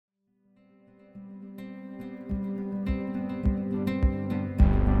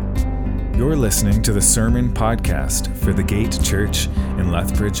You're listening to the Sermon Podcast for the Gate Church in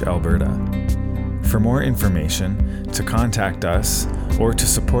Lethbridge, Alberta. For more information, to contact us, or to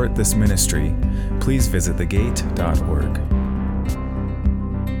support this ministry, please visit thegate.org.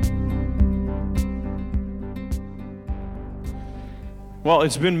 Well,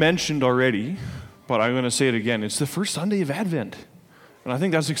 it's been mentioned already, but I'm going to say it again. It's the first Sunday of Advent, and I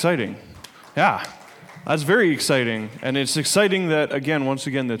think that's exciting. Yeah, that's very exciting, and it's exciting that, once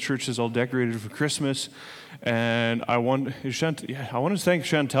again, the church is all decorated for Christmas, and I want to thank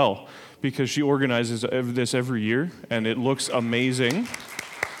Chantel, because she organizes this every year, and it looks amazing.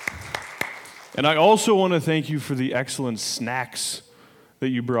 And I also want to thank you for the excellent snacks that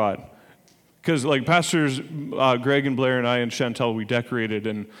you brought. Because Pastors Greg and Blair and I and Chantel, we decorated,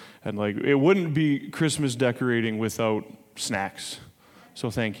 and it wouldn't be Christmas decorating without snacks.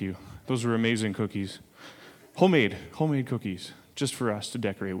 So thank you. Those were amazing cookies. Homemade cookies, just for us to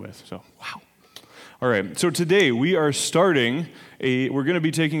decorate with. So, wow. All right, so today we are we're going to be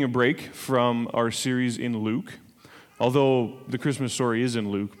taking a break from our series in Luke, although the Christmas story is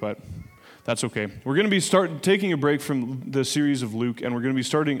in Luke, but that's okay. We're going to be taking a break from the series of Luke, and we're going to be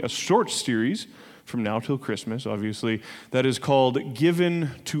starting a short series from now till Christmas, obviously, that is called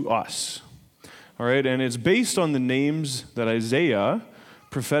Given to Us. All right, and it's based on the names that Isaiah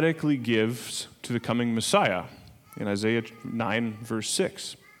prophetically gives to the coming Messiah in Isaiah 9, verse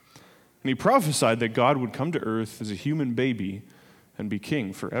 6. And he prophesied that God would come to earth as a human baby and be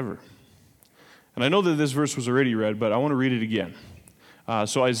king forever. And I know that this verse was already read, but I want to read it again.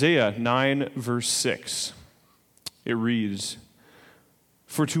 So Isaiah 9, verse 6, it reads,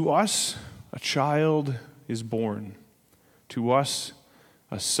 "For to us a child is born, to us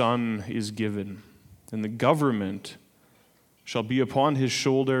a son is given, and the government shall be upon his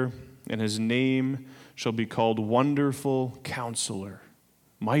shoulder, and his name shall be called Wonderful Counselor,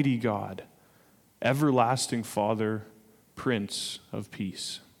 Mighty God, Everlasting Father, Prince of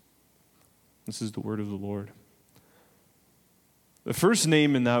Peace." This is the word of the Lord. The first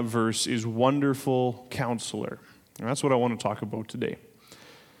name in that verse is Wonderful Counselor, and that's what I want to talk about today.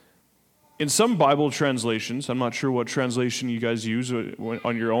 In some Bible translations, I'm not sure what translation you guys use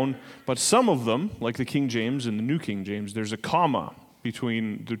on your own, but some of them, like the King James and the New King James, there's a comma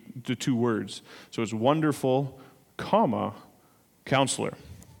between the two words. So it's Wonderful, comma, Counselor.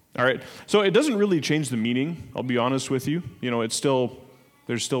 All right, so it doesn't really change the meaning, I'll be honest with you.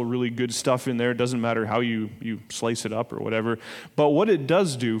 There's still really good stuff in there. It doesn't matter how you slice it up or whatever. But what it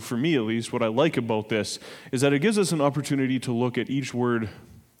does do, for me at least, what I like about this, is that it gives us an opportunity to look at each word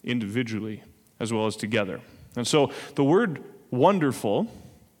individually as well as together. And so the word wonderful,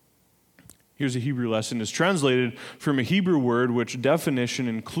 here's a Hebrew lesson, is translated from a Hebrew word which definition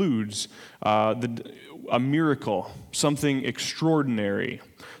includes a miracle, something extraordinary,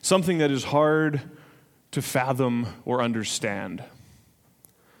 something that is hard to fathom or understand.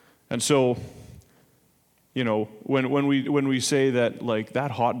 And so, when we say that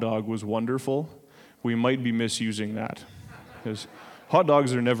that hot dog was wonderful, we might be misusing that, because hot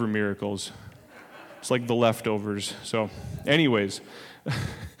dogs are never miracles. It's like the leftovers. So, anyways,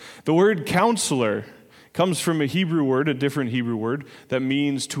 the word counselor comes from a different Hebrew word, that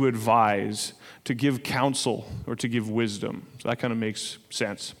means to advise, to give counsel, or to give wisdom. So that kind of makes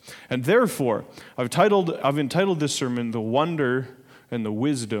sense. And therefore, I've entitled this sermon, "The Wonder and the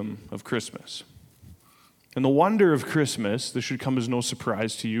Wisdom of Christmas." And the wonder of Christmas, this should come as no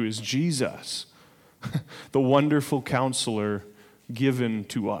surprise to you, is Jesus, the wonderful counselor given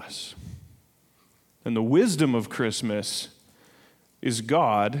to us. And the wisdom of Christmas is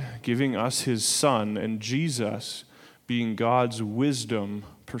God giving us his Son, and Jesus being God's wisdom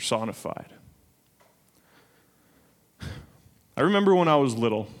personified. I remember when I was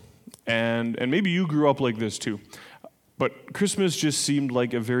little, and maybe you grew up like this too, but Christmas just seemed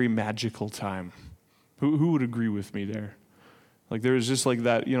like a very magical time. Who would agree with me there? There was just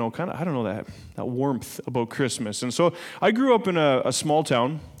that, that warmth about Christmas. And so I grew up in a small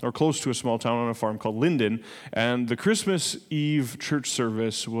town, or close to a small town on a farm called Linden, and the Christmas Eve church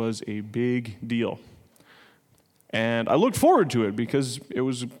service was a big deal. And I looked forward to it because it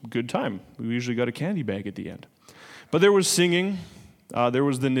was a good time. We usually got a candy bag at the end. But there was singing. There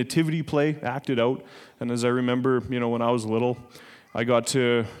was the nativity play acted out, and as I remember, when I was little, I got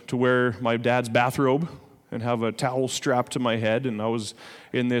to wear my dad's bathrobe and have a towel strapped to my head, and I was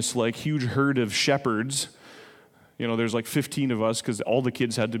in this huge herd of shepherds. There's 15 of us because all the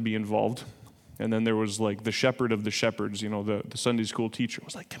kids had to be involved, and then there was the shepherd of the shepherds. The Sunday school teacher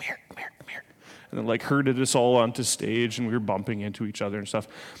was like, "Come here, come here, come here," and then like herded us all onto stage, and we were bumping into each other and stuff.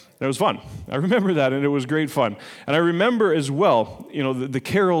 And it was fun. I remember that, and it was great fun. And I remember as well, the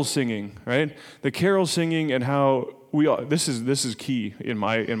carol singing, right? The carol singing and how we all, this is key in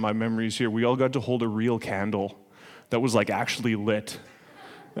my memories here. We all got to hold a real candle that was like actually lit.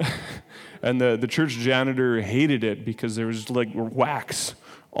 And the church janitor hated it because there was like wax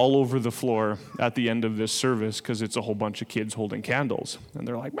all over the floor at the end of this service because it's a whole bunch of kids holding candles. And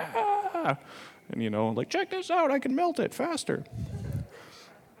they're like, ah! And like, check this out, I can melt it faster.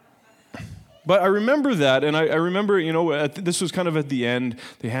 But I remember that, and I remember, this was kind of at the end.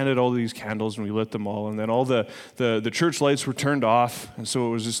 They handed all these candles, and we lit them all, and then all the church lights were turned off, and so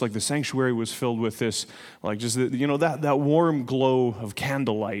it was just like the sanctuary was filled with this, like just that warm glow of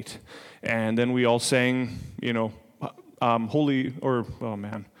candlelight, and then we all sang, we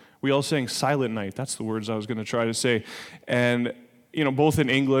all sang Silent Night. That's the words I was going to try to say, and both in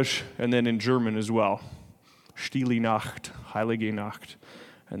English and then in German as well. Stille Nacht, Heilige Nacht.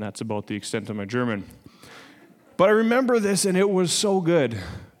 And that's about the extent of my German. But I remember this, and it was so good.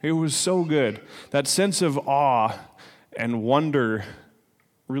 It was so good. That sense of awe and wonder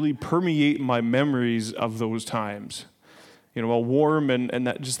really permeate my memories of those times. A warm and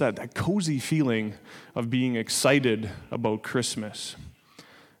that cozy feeling of being excited about Christmas.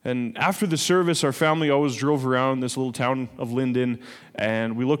 And after the service, our family always drove around this little town of Linden,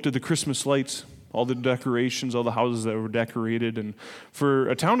 and we looked at the Christmas lights, all the decorations, all the houses that were decorated. And for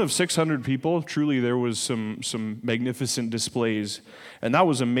a town of 600 people, truly there was some magnificent displays. And that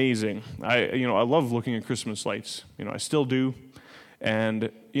was amazing. I love looking at Christmas lights. I still do.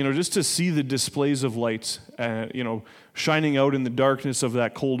 And, just to see the displays of lights, shining out in the darkness of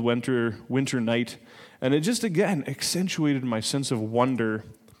that cold winter night. And it just, again, accentuated my sense of wonder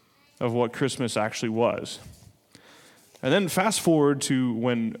of what Christmas actually was. And then fast forward to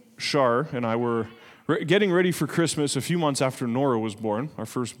when Shar and I were getting ready for Christmas a few months after Nora was born, our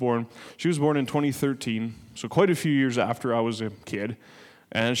firstborn. She was born in 2013, so quite a few years after I was a kid.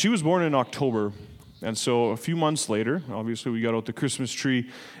 And she was born in October. And so a few months later, obviously we got out the Christmas tree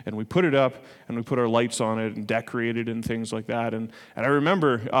and we put it up and we put our lights on it and decorated and things like that. And I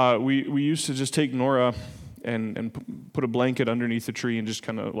remember we used to just take Nora and put a blanket underneath the tree and just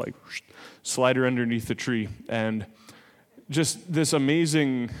kind of like slide her underneath the tree. And just this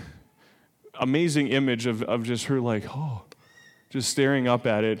amazing image of just her like, just staring up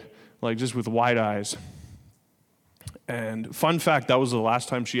at it, like just with wide eyes. And fun fact, that was the last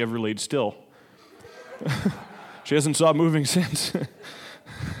time she ever laid still. She hasn't stopped moving since.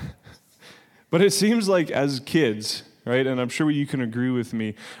 But it seems like as kids, right, and I'm sure you can agree with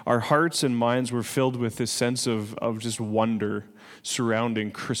me, our hearts and minds were filled with this sense of just wonder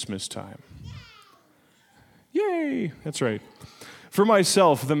surrounding Christmas time. Yay! That's right. For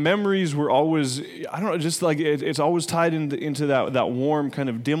myself, the memories were always, just like it's always tied into that warm, kind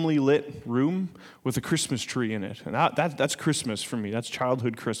of dimly lit room with a Christmas tree in it. And that's Christmas for me. That's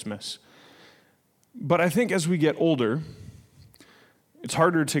childhood Christmas. But I think as we get older, it's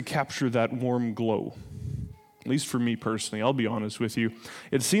harder to capture that warm glow. At least for me personally, I'll be honest with you.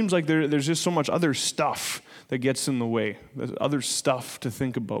 It seems like there's just so much other stuff that gets in the way. There's other stuff to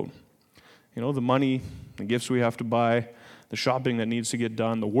think about. The money, the gifts we have to buy, the shopping that needs to get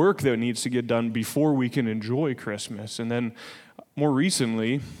done, the work that needs to get done before we can enjoy Christmas. And then more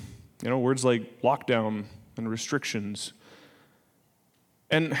recently, words like lockdown and restrictions.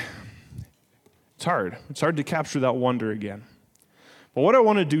 And it's hard. It's hard to capture that wonder again. But what I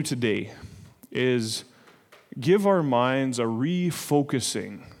want to do today is give our minds a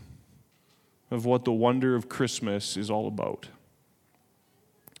refocusing of what the wonder of Christmas is all about.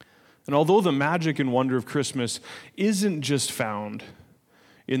 And although the magic and wonder of Christmas isn't just found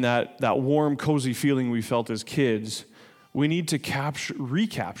in that warm, cozy feeling we felt as kids, we need to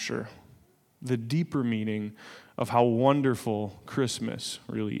recapture the deeper meaning of how wonderful Christmas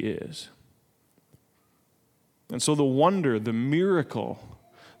really is. And so the wonder, the miracle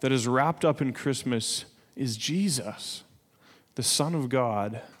that is wrapped up in Christmas is Jesus, the Son of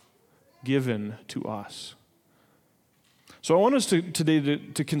God, given to us. So I want us today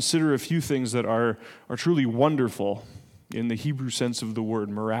to consider a few things that are truly wonderful in the Hebrew sense of the word,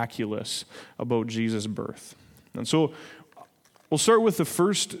 miraculous, about Jesus' birth. And so we'll start with the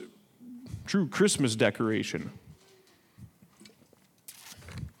first true Christmas decoration,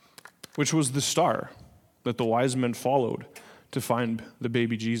 which was the star that the wise men followed to find the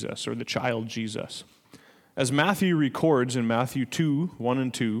baby Jesus, or the child Jesus. As Matthew records in Matthew 2, 1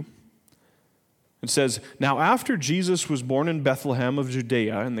 and 2, it says, "Now after Jesus was born in Bethlehem of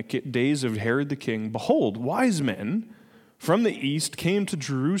Judea in the days of Herod the king, behold, wise men from the east came to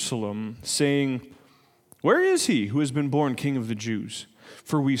Jerusalem, saying, "Where is he who has been born King of the Jews?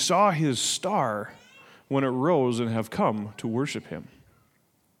 For we saw his star when it rose and have come to worship him."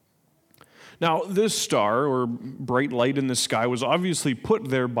 Now, this star, or bright light in the sky, was obviously put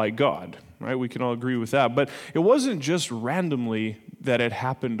there by God, right? We can all agree with that. But it wasn't just randomly that it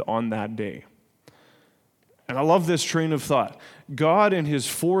happened on that day. And I love this train of thought. God, in his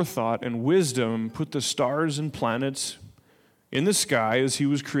forethought and wisdom, put the stars and planets in the sky as he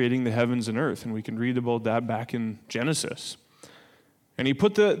was creating the heavens and earth. And we can read about that back in Genesis. And he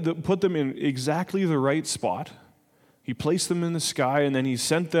put them in exactly the right spot. He placed them in the sky, and then he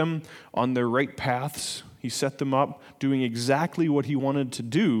sent them on their right paths. He set them up, doing exactly what he wanted to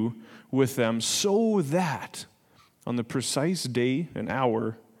do with them, so that on the precise day and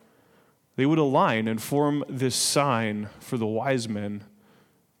hour, they would align and form this sign for the wise men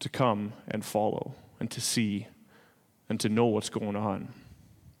to come and follow and to see and to know what's going on.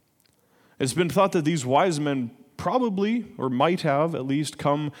 It's been thought that these wise men probably, or might have at least,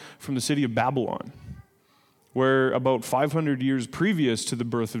 come from the city of Babylon, where about 500 years previous to the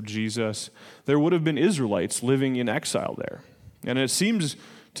birth of Jesus, there would have been Israelites living in exile there. And it seems,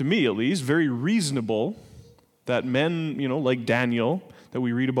 to me at least, very reasonable that men, like Daniel, that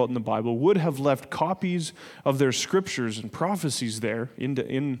we read about in the Bible, would have left copies of their scriptures and prophecies there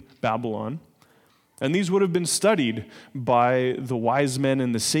in Babylon. And these would have been studied by the wise men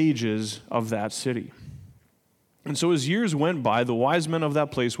and the sages of that city. And so as years went by, the wise men of that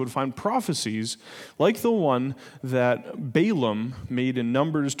place would find prophecies like the one that Balaam made in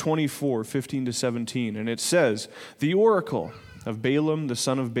Numbers 24, 15 to 17. And it says, "The oracle of Balaam, the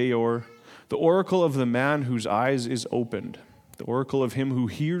son of Beor, the oracle of the man whose eyes is opened, the oracle of him who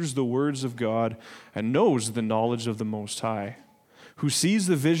hears the words of God and knows the knowledge of the Most High, who sees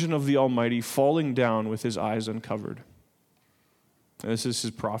the vision of the Almighty falling down with his eyes uncovered." And this is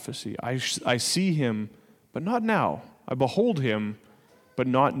his prophecy. I see him, but not now. I behold him, but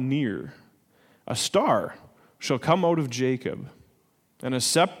not near. A star shall come out of Jacob, and a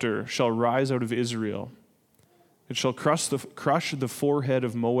scepter shall rise out of Israel. It shall crush the forehead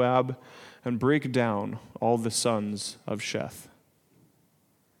of Moab and break down all the sons of Sheth.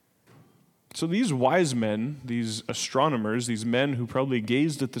 So these wise men, these astronomers, these men who probably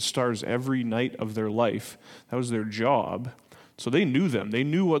gazed at the stars every night of their life, that was their job. So they knew them. They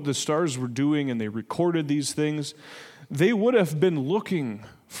knew what the stars were doing, and they recorded these things. They would have been looking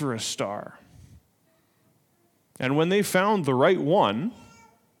for a star. And when they found the right one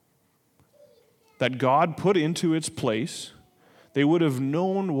that God put into its place, they would have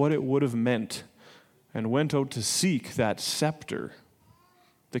known what it would have meant and went out to seek that scepter,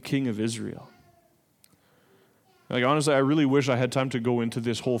 the King of Israel. Like, honestly, I really wish I had time to go into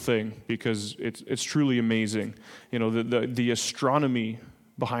this whole thing, because it's truly amazing. The astronomy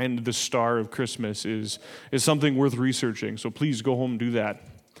behind the star of Christmas is something worth researching. So please go home and do that.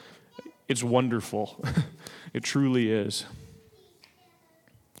 It's wonderful. It truly is.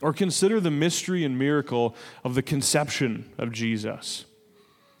 Or consider the mystery and miracle of the conception of Jesus.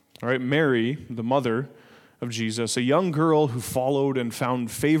 All right, Mary, the mother of Jesus, a young girl who followed and found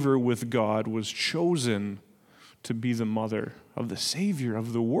favor with God, was chosen to be the mother of the Savior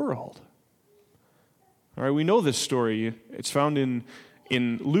of the world. All right, we know this story. It's found in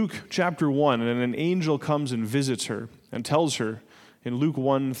Luke chapter 1, and an angel comes and visits her and tells her in Luke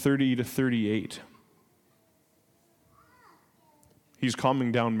 1, 30 to 38. He's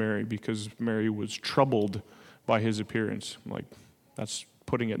calming down Mary because Mary was troubled by his appearance. That's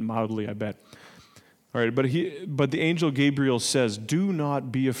putting it mildly, I bet. All right, but the angel Gabriel says, "Do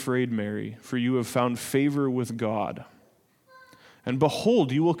not be afraid, Mary, for you have found favor with God. And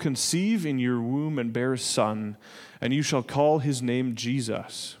behold, you will conceive in your womb and bear a son, and you shall call his name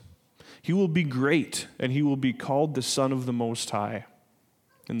Jesus. He will be great, and he will be called the Son of the Most High.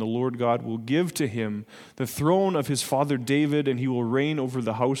 And the Lord God will give to him the throne of his father David, and he will reign over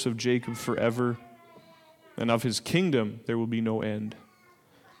the house of Jacob forever, and of his kingdom there will be no end."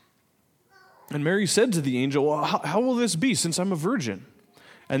 And Mary said to the angel, "Well, how will this be, since I'm a virgin?"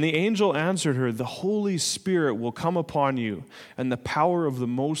 And the angel answered her, "The Holy Spirit will come upon you, and the power of the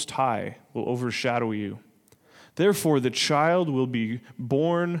Most High will overshadow you. Therefore, the child will be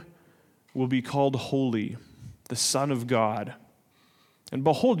born, will be called Holy, the Son of God. And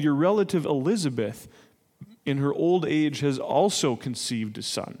behold, your relative Elizabeth, in her old age, has also conceived a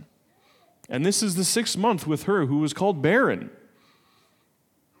son. And this is the 6th month with her who was called barren.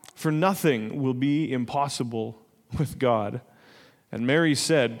 For nothing will be impossible with God." And Mary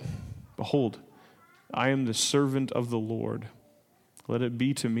said, "Behold, I am the servant of the Lord. Let it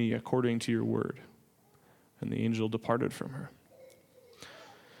be to me according to your word." And the angel departed from her.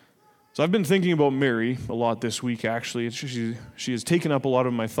 So I've been thinking about Mary a lot this week, actually. She has taken up a lot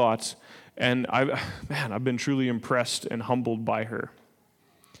of my thoughts, and I've been truly impressed and humbled by her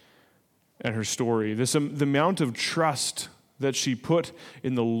and her story. The amount of trust that she put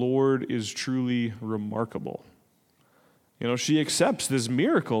in the Lord is truly remarkable. She accepts this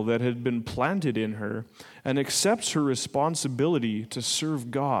miracle that had been planted in her and accepts her responsibility to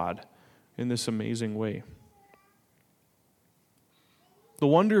serve God in this amazing way. The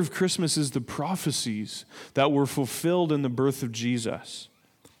wonder of Christmas is the prophecies that were fulfilled in the birth of Jesus.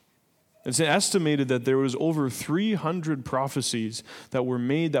 It's estimated that there was over 300 prophecies that were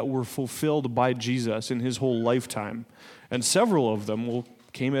made that were fulfilled by Jesus in his whole lifetime, and several of them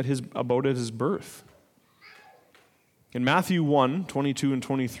came about at his birth. In Matthew 1, 22 and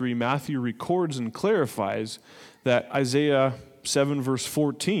 23, Matthew records and clarifies that Isaiah 7, verse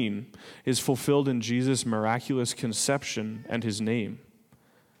 14 is fulfilled in Jesus' miraculous conception and his name.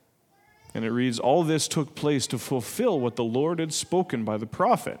 And it reads, "All this took place to fulfill what the Lord had spoken by the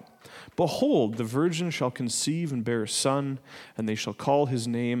prophet. Behold, the virgin shall conceive and bear a son, and they shall call his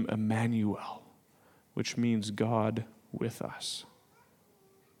name Emmanuel," which means God with us.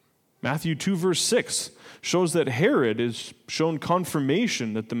 Matthew 2, verse 6 shows that Herod is shown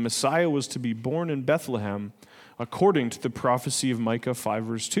confirmation that the Messiah was to be born in Bethlehem according to the prophecy of Micah 5,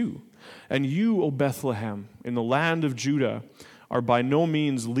 verse 2. "And you, O Bethlehem, in the land of Judah, are by no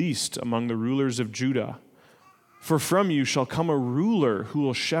means least among the rulers of Judah. For from you shall come a ruler who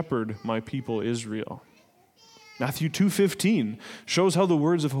will shepherd my people Israel." Matthew 2:15 shows how the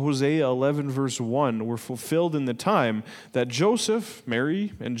words of Hosea 11, verse 1 were fulfilled in the time that Joseph,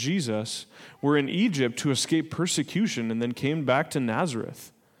 Mary, and Jesus were in Egypt to escape persecution and then came back to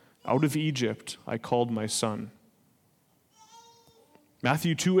Nazareth. "Out of Egypt I called my son."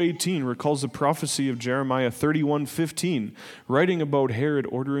 Matthew 2:18 recalls the prophecy of Jeremiah 31:15, writing about Herod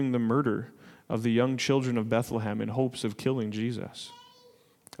ordering the murder of the young children of Bethlehem in hopes of killing Jesus.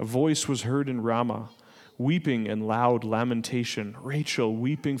 "A voice was heard in Ramah, weeping and loud lamentation, Rachel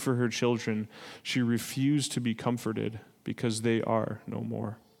weeping for her children. She refused to be comforted because they are no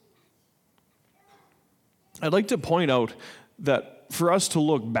more." I'd like to point out that for us to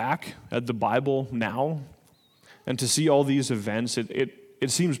look back at the Bible now and to see all these events, it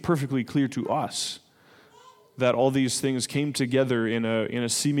seems perfectly clear to us that all these things came together in a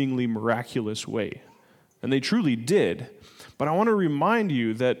seemingly miraculous way. And they truly did. But I want to remind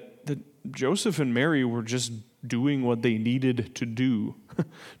you that Joseph and Mary were just doing what they needed to do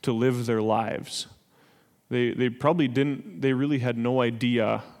to live their lives. They really had no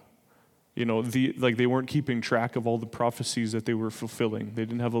idea, they weren't keeping track of all the prophecies that they were fulfilling. They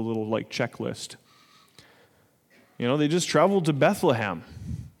didn't have a little checklist. They just traveled to Bethlehem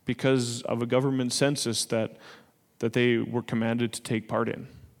because of a government census that they were commanded to take part in.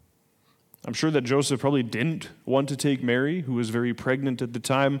 I'm sure that Joseph probably didn't want to take Mary, who was very pregnant at the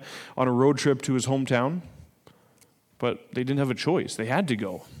time, on a road trip to his hometown, but they didn't have a choice. They had to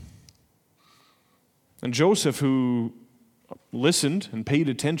go. And Joseph, who listened and paid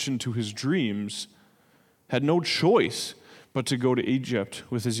attention to his dreams, had no choice but to go to Egypt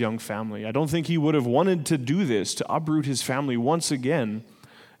with his young family. I don't think he would have wanted to do this, to uproot his family once again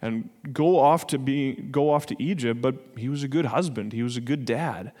and go off to Egypt, but he was a good husband, he was a good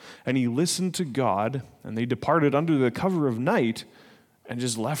dad, and he listened to God, and they departed under the cover of night and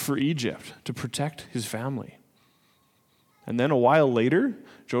just left for Egypt to protect his family. And then a while later,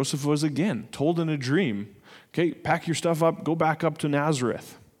 Joseph was again told in a dream, "Okay, pack your stuff up, go back up to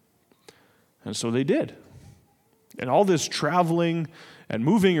Nazareth." And so they did. And all this traveling and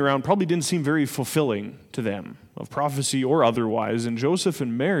moving around probably didn't seem very fulfilling to them, of prophecy or otherwise. And Joseph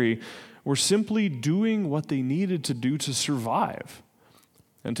and Mary were simply doing what they needed to do to survive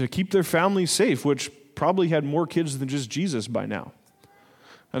and to keep their family safe, which probably had more kids than just Jesus by now.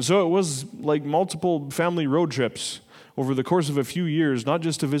 And so it was like multiple family road trips over the course of a few years, not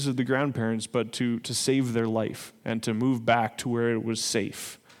just to visit the grandparents, but to save their life and to move back to where it was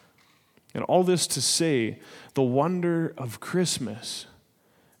safe. And all this to say, the wonder of Christmas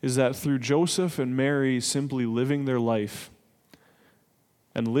is that through Joseph and Mary simply living their life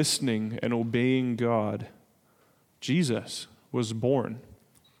and listening and obeying God, Jesus was born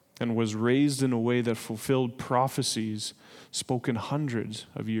and was raised in a way that fulfilled prophecies spoken hundreds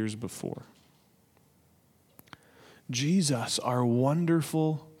of years before. Jesus, our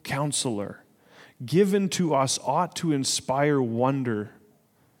wonderful counselor, given to us, ought to inspire wonder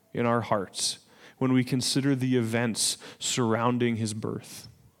in our hearts when we consider the events surrounding his birth.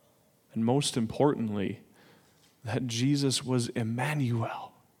 And most importantly, that Jesus was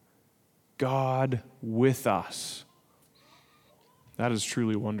Emmanuel, God with us. That is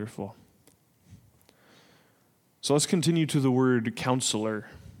truly wonderful. So let's continue to the word counselor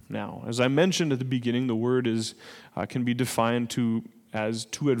now. As I mentioned at the beginning, the word can be defined as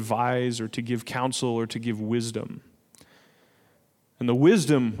to advise or to give counsel or to give wisdom. And the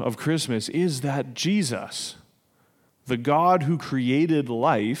wisdom of Christmas is that Jesus, the God who created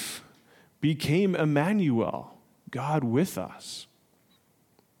life, became Emmanuel, God with us.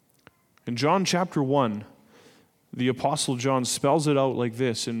 In John chapter 1, the Apostle John spells it out like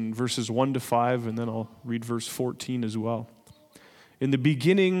this in verses 1 to 5, and then I'll read verse 14 as well. In the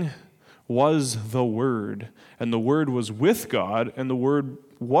beginning was the Word, and the Word was with God, and the Word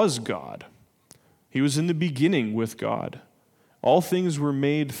was God. He was in the beginning with God. All things were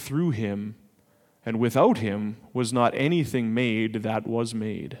made through him, and without him was not anything made that was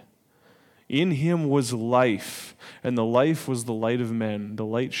made. In him was life, and the life was the light of men. The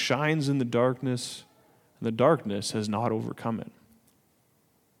light shines in the darkness, and the darkness has not overcome it.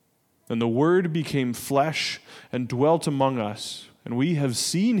 And the Word became flesh and dwelt among us, and we have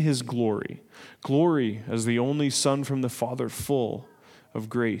seen his glory, glory as the only Son from the Father, full of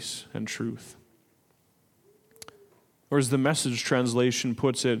grace and truth. Or as the Message translation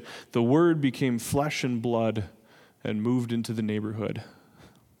puts it, the Word became flesh and blood and moved into the neighborhood.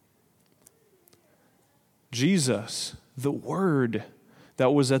 Jesus, the Word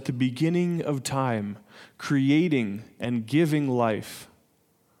that was at the beginning of time, creating and giving life,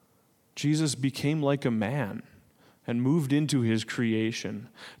 Jesus became like a man and moved into his creation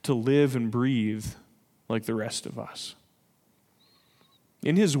to live and breathe like the rest of us.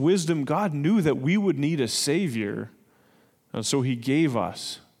 In his wisdom, God knew that we would need a Savior, and so he gave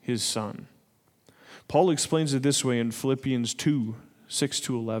us his Son. Paul explains it this way in Philippians 2,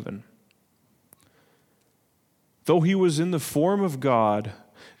 6-11. Though he was in the form of God,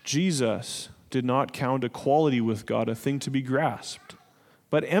 Jesus did not count equality with God a thing to be grasped,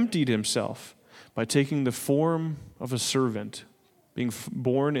 but emptied himself by taking the form of a servant, being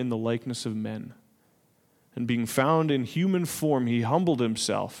born in the likeness of men. And being found in human form, he humbled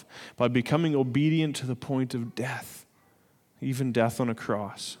himself by becoming obedient to the point of death, even death on a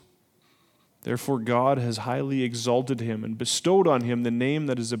cross. Therefore God has highly exalted him and bestowed on him the name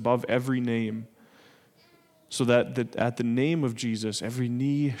that is above every name, so that at the name of Jesus every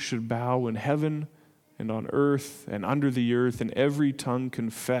knee should bow in heaven and on earth and under the earth, and every tongue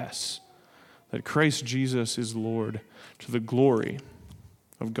confess that Christ Jesus is Lord, to the glory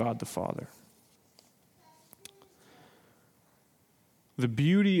of God the Father. The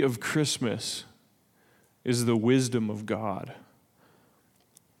beauty of Christmas is the wisdom of God.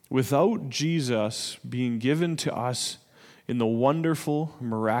 Without Jesus being given to us in the wonderful,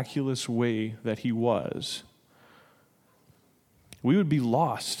 miraculous way that he was, we would be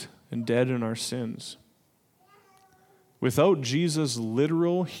lost and dead in our sins. Without Jesus'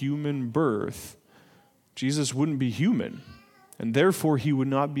 literal human birth, Jesus wouldn't be human, and therefore he would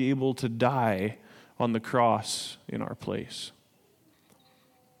not be able to die on the cross in our place.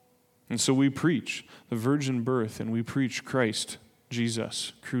 And so we preach the virgin birth, and we preach Christ,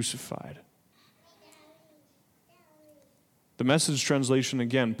 Jesus, crucified. The Message translation,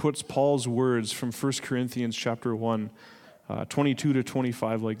 again, puts Paul's words from 1 Corinthians chapter 1,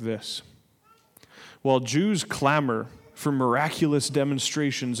 22-25 like this. While Jews clamor for miraculous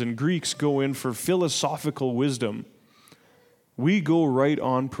demonstrations and Greeks go in for philosophical wisdom, we go right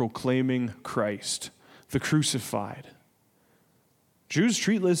on proclaiming Christ, the crucified. Jews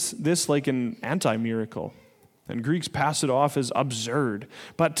treat this like an anti-miracle, and Greeks pass it off as absurd.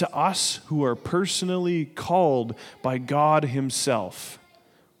 But to us who are personally called by God himself,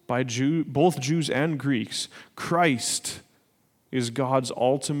 by both Jews and Greeks, Christ is God's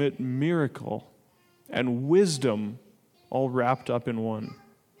ultimate miracle and wisdom all wrapped up in one.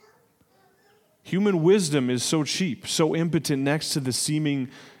 Human wisdom is so cheap, so impotent next to the seeming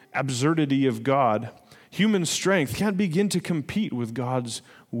absurdity of God. Human strength can't begin to compete with God's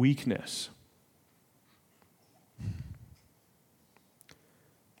weakness.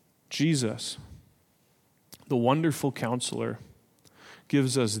 Jesus, the wonderful counselor,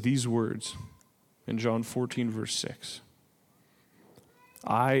 gives us these words in John 14, verse 6.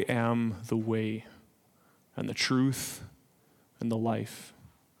 I am the way and the truth and the life.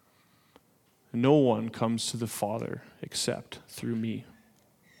 No one comes to the Father except through me.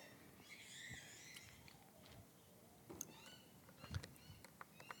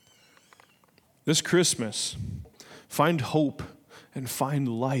 This Christmas, find hope and find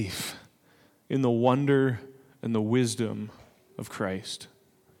life in the wonder and the wisdom of Christ.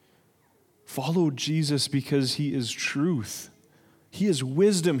 Follow Jesus because he is truth. He is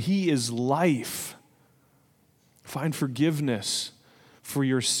wisdom. He is life. Find forgiveness for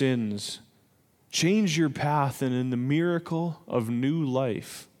your sins. Change your path, and in the miracle of new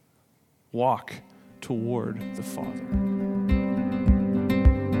life, walk toward the Father.